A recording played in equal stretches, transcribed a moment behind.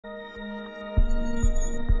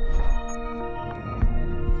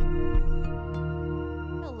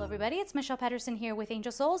everybody, it's Michelle Patterson here with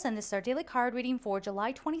Angel Souls, and this is our daily card reading for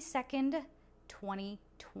July 22nd,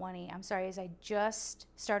 2020. I'm sorry, as I just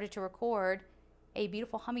started to record, a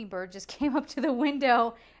beautiful hummingbird just came up to the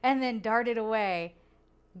window and then darted away.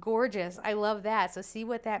 Gorgeous. I love that. So see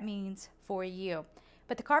what that means for you.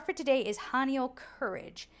 But the card for today is Haniel,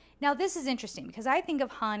 Courage. Now this is interesting because I think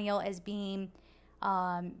of Haniel as being,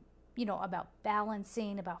 about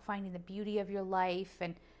balancing, about finding the beauty of your life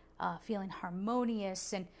and feeling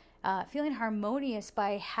harmonious, and feeling harmonious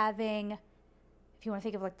by having, if you want to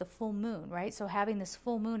think of like the full moon, right? So having this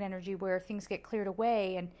full moon energy where things get cleared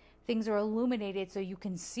away and things are illuminated so you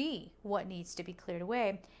can see what needs to be cleared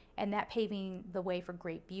away, and that paving the way for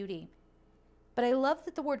great beauty. But I love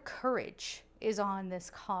that the word courage is on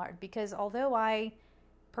this card, because although I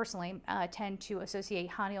personally tend to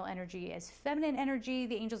associate Haniel energy as feminine energy,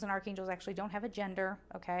 the angels and archangels actually don't have a gender,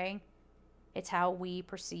 okay? It's how we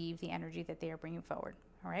perceive the energy that they are bringing forward,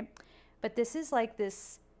 all right? But this is like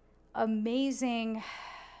this amazing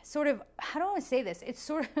sort of, how do I want to say this? It's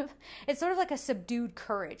sort of like a subdued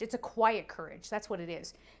courage. It's a quiet courage. That's what it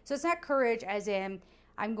is. So it's not courage as in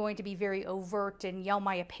I'm going to be very overt and yell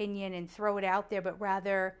my opinion and throw it out there, but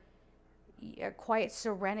rather a quiet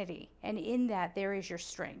serenity. And in that, there is your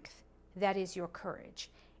strength. That is your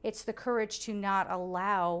courage. It's the courage to not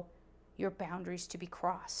allow your boundaries to be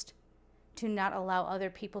crossed, to not allow other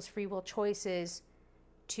people's free will choices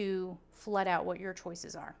to flood out what your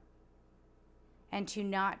choices are, and to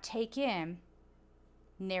not take in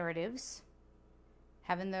narratives,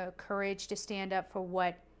 having the courage to stand up for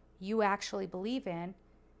what you actually believe in,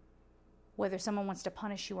 whether someone wants to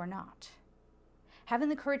punish you or not. Having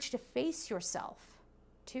the courage to face yourself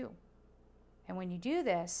too. And when you do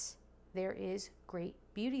this, there is great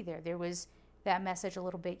beauty there. There was that message a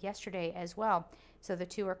little bit yesterday as well. So the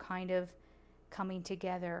two are kind of coming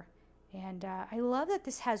together. And I love that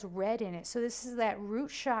this has red in it. So this is that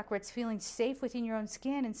root chakra. It's feeling safe within your own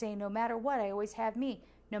skin and saying, no matter what, I always have me.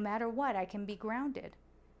 No matter what, I can be grounded.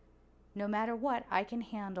 No matter what, I can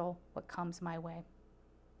handle what comes my way.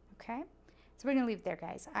 Okay? So we're going to leave it there,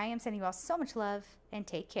 guys. I am sending you all so much love, and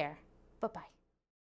take care. Bye-bye.